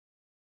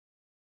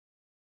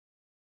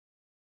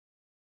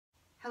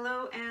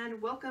Hello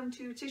and welcome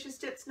to Tish's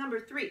Tips number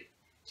 3.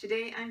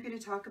 Today I'm going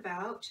to talk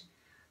about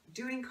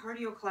doing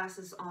cardio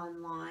classes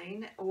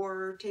online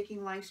or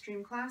taking live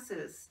stream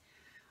classes.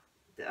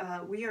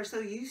 We are so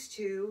used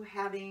to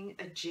having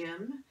a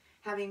gym,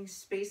 having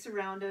space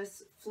around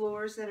us,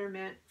 floors that are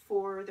meant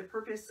for the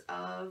purpose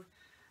of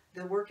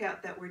the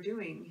workout that we're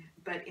doing,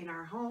 but in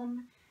our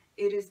home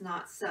it is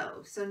not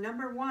so. So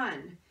number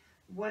one,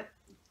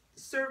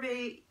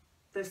 survey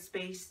the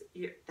space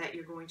that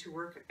you're going to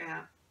work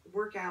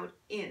out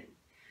in.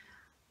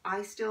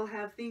 I still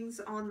have things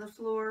on the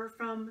floor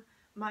from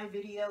my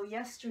video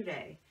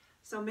yesterday,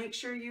 so make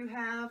sure you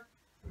have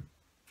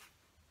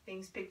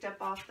things picked up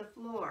off the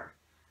floor.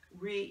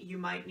 You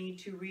might need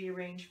to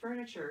rearrange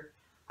furniture.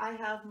 I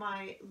have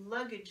my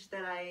luggage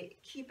that I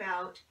keep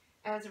out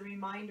as a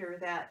reminder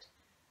that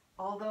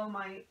although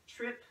my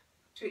trip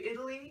to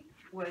Italy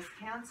was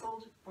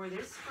canceled for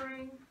this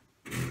spring,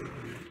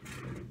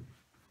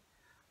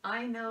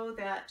 I know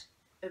that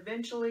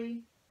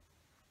eventually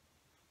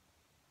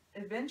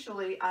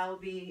I'll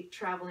be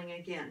traveling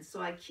again,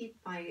 so I keep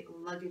my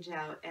luggage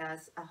out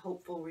as a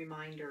hopeful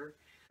reminder.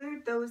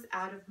 Cleared those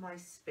out of my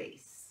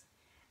space.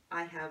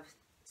 I have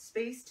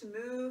space to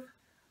move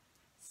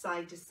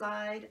side to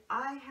side.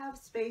 I have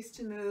space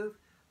to move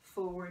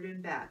forward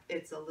and back.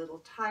 It's a little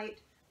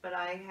tight, but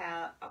I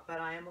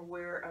am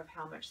aware of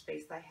how much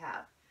space I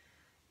have.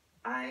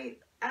 I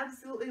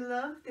absolutely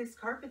love this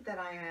carpet that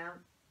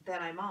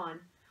I'm on,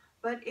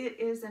 but it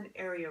is an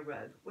area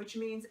rug, which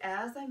means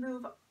as I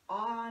move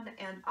on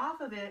and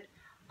off of it,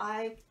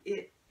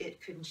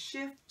 it can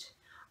shift.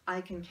 I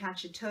can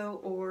catch a toe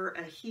or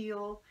a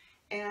heel,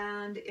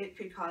 and it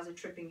could cause a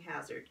tripping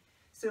hazard.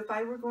 So if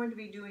I were going to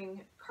be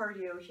doing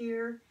cardio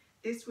here,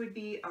 this would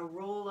be a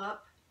roll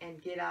up and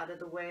get out of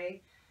the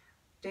way.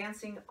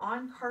 Dancing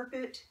on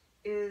carpet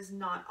is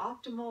not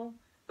optimal,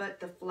 but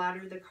the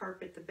flatter the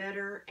carpet, the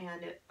better.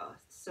 And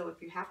so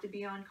if you have to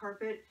be on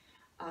carpet,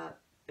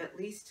 at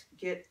least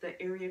get the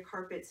area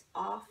carpets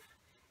off,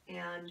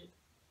 and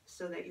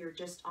so that you're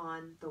just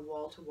on the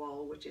wall to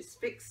wall, which is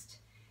fixed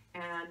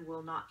and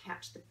will not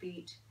catch the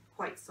feet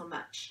quite so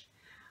much.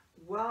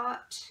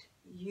 What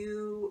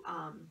you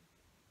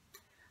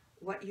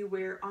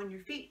wear on your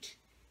feet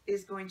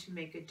is going to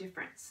make a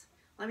difference.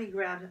 Let me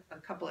grab a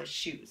couple of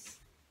shoes.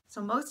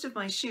 So most of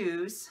my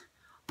shoes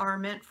are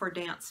meant for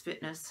dance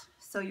fitness.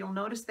 So you'll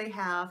notice they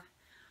have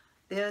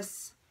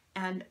this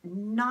and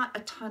not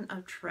a ton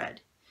of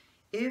tread.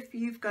 If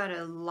you've got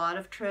a lot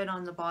of tread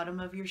on the bottom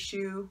of your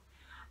shoe,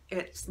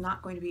 it's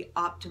not going to be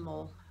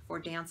optimal for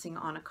dancing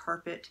on a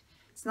carpet.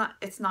 It's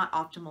not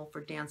optimal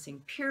for dancing,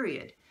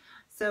 period.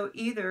 So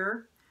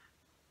either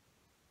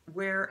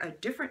wear a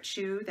different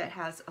shoe that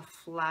has a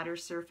flatter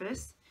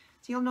surface.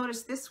 So you'll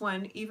notice this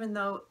one, even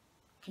though,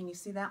 can you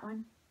see that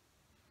one?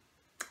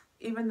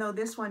 Even though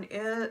this one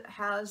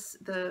has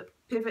the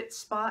pivot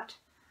spot,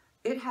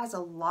 it has a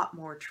lot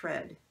more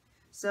tread.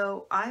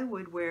 So I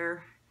would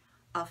wear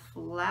a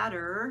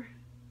flatter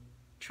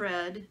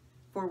tread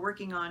for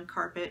working on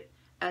carpet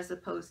as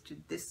opposed to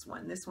this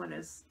one. This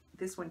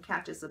one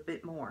catches a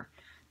bit more.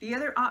 The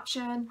other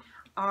option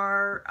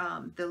are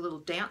the little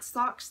dance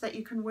socks that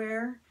you can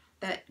wear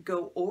that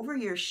go over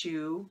your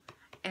shoe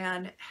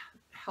and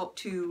help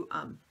to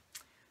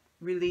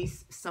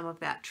release some of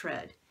that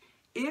tread.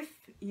 If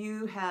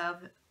you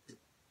have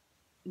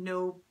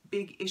no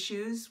big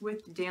issues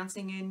with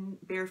dancing in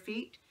bare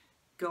feet,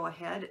 go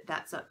ahead,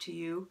 that's up to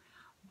you.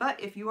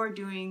 But if you are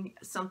doing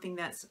something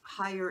that's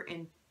higher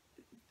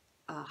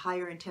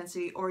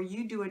intensity, or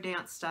you do a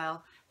dance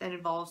style that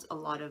involves a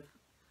lot of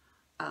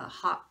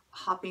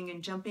hopping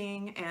and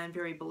jumping and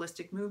very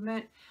ballistic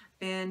movement,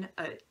 then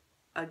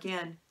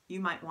again, you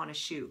might want a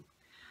shoe.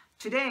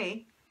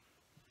 Today,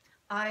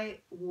 I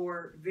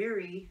wore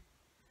very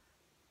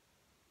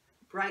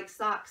bright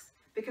socks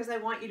because I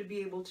want you to be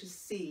able to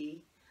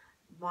see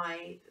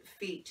my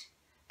feet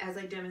as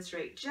I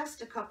demonstrate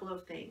just a couple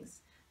of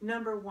things.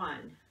 Number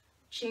one,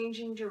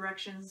 changing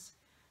directions,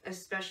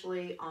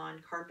 especially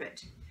on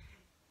carpet.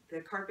 The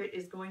carpet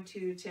is going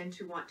to tend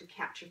to want to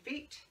catch your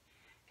feet,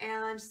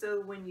 and so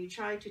when you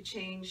try to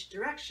change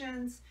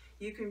directions,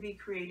 you can be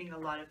creating a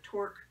lot of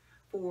torque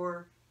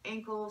for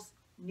ankles,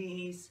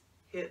 knees,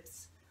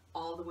 hips,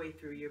 all the way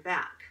through your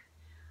back.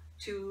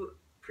 To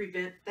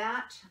prevent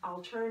that,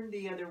 I'll turn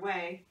the other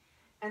way,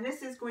 and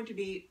this is going to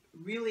be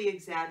really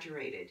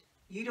exaggerated.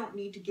 You don't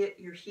need to get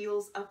your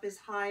heels up as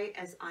high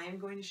as I am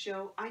going to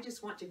show. I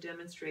just want to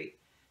demonstrate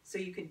so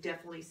you can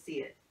definitely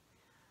see it.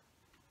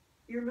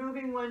 You're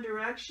moving one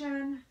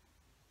direction,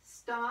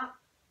 stop.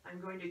 I'm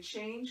going to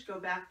change, go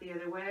back the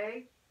other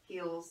way,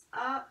 heels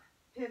up,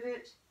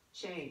 pivot,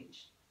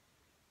 change.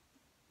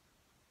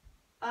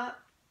 Up,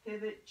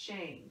 pivot,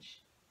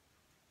 change.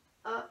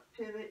 Up,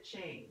 pivot,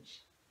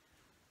 change.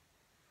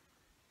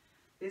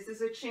 This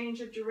is a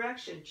change of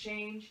direction.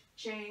 Change,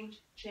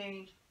 change,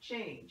 change,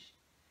 change.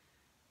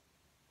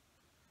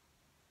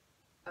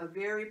 A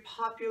very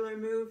popular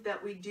move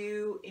that we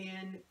do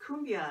in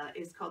cumbia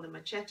is called the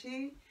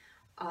machete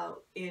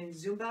in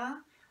Zumba,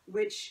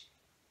 which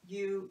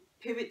you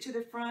pivot to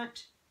the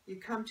front, you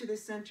come to the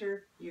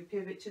center, you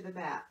pivot to the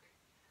back.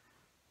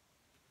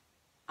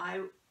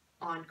 I,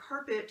 on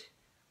carpet,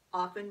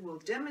 often will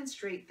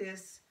demonstrate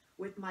this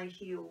with my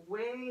heel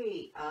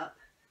way up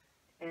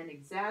and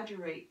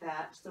exaggerate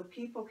that so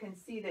people can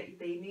see that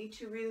they need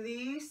to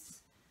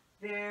release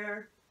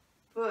their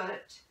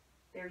foot,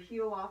 their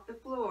heel off the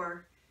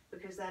floor,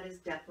 because that is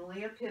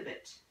definitely a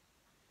pivot.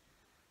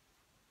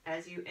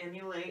 As you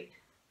emulate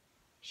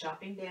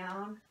chopping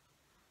down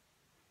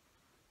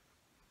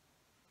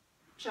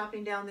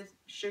the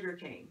sugar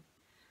cane.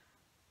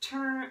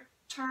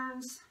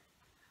 Turns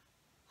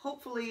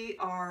hopefully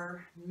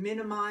are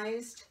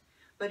minimized,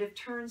 but if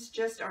turns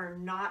just are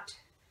not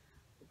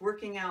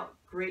working out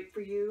great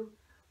for you,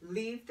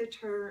 leave the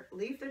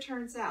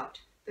turns out.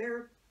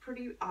 They're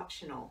pretty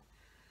optional.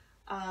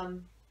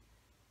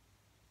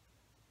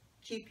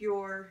 Keep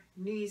your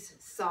knees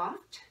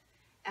soft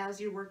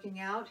as you're working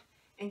out,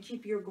 and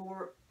keep your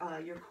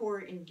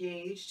core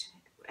engaged,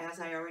 as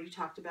I already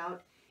talked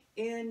about,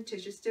 in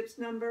Tish's tips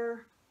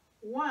number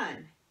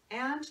 1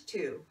 and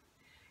 2.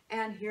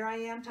 And here I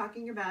am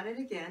talking about it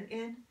again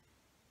in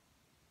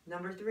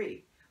number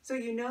 3. So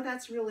you know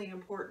that's really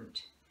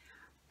important.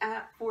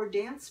 For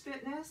dance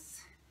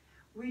fitness,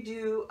 we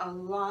do a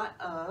lot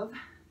of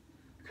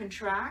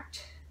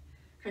contractions,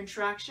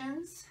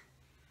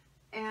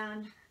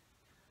 and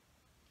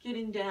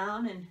getting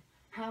down and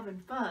having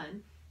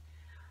fun.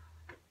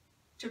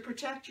 To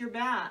protect your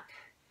back,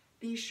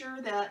 be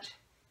sure that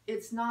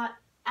it's not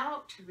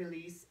out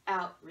release,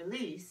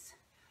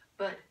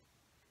 but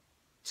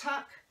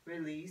tuck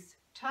release,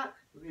 tuck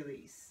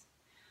release.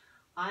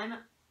 I'm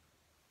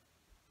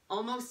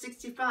almost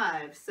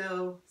 65,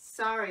 so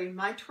sorry,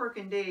 my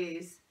twerking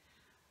days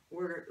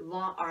are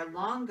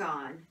long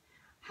gone.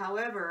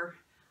 However,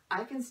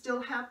 I can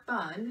still have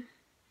fun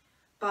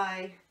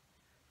by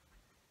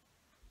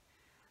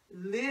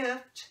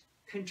lift,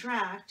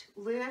 contract,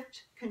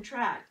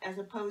 as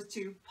opposed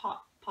to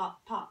pop,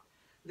 pop, pop.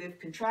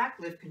 Lift, contract,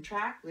 lift,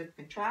 contract, lift,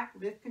 contract,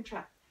 lift,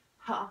 contract.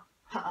 Ha,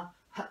 ha,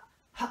 ha,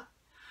 ha.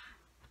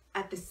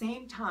 At the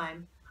same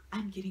time,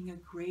 I'm getting a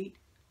great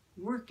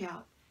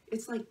workout.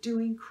 It's like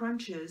doing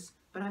crunches,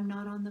 but I'm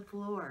not on the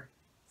floor.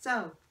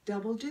 So,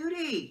 double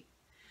duty.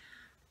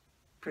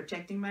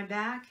 Protecting my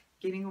back,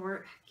 getting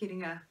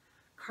a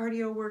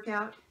cardio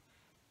workout,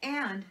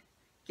 and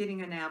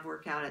getting a nav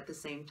workout at the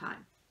same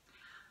time.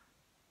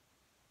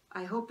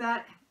 I hope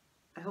that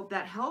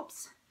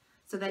helps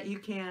so that you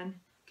can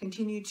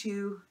continue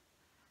to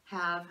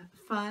have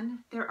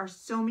fun. There are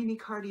so many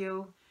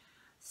cardio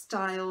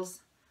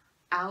styles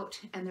out,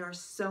 and there are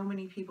so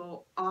many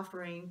people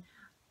offering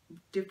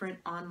different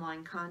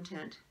online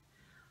content.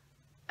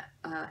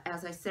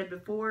 As I said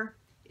before,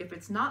 if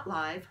it's not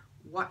live,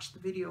 watch the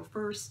video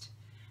first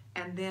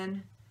and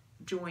then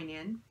join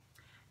in.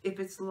 If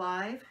it's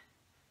live,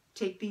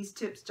 take these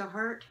tips to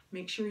heart.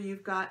 Make sure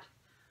you've got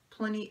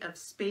plenty of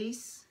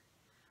space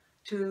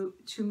to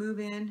move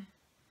in.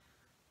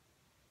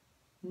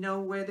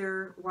 Know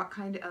what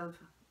kind of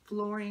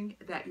flooring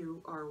that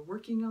you are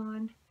working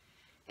on,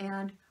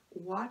 and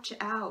watch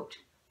out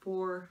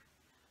for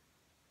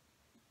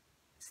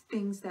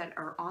things that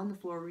are on the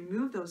floor.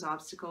 Remove those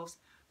obstacles.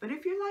 But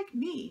if you're like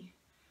me,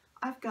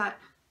 I've got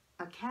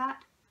a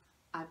cat,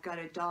 I've got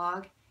a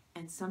dog,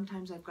 and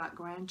sometimes I've got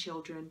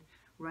grandchildren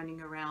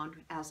running around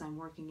as I'm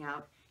working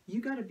out.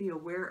 You got to be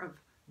aware of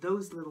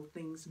those little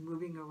things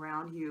moving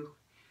around you.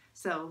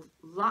 So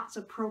lots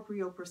of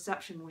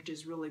proprioception, which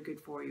is really good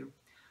for you.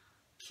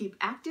 Keep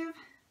active,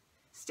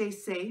 stay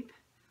safe.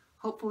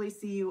 Hopefully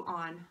see you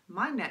on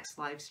my next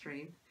live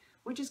stream,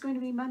 which is going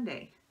to be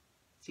Monday.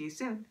 See you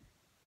soon.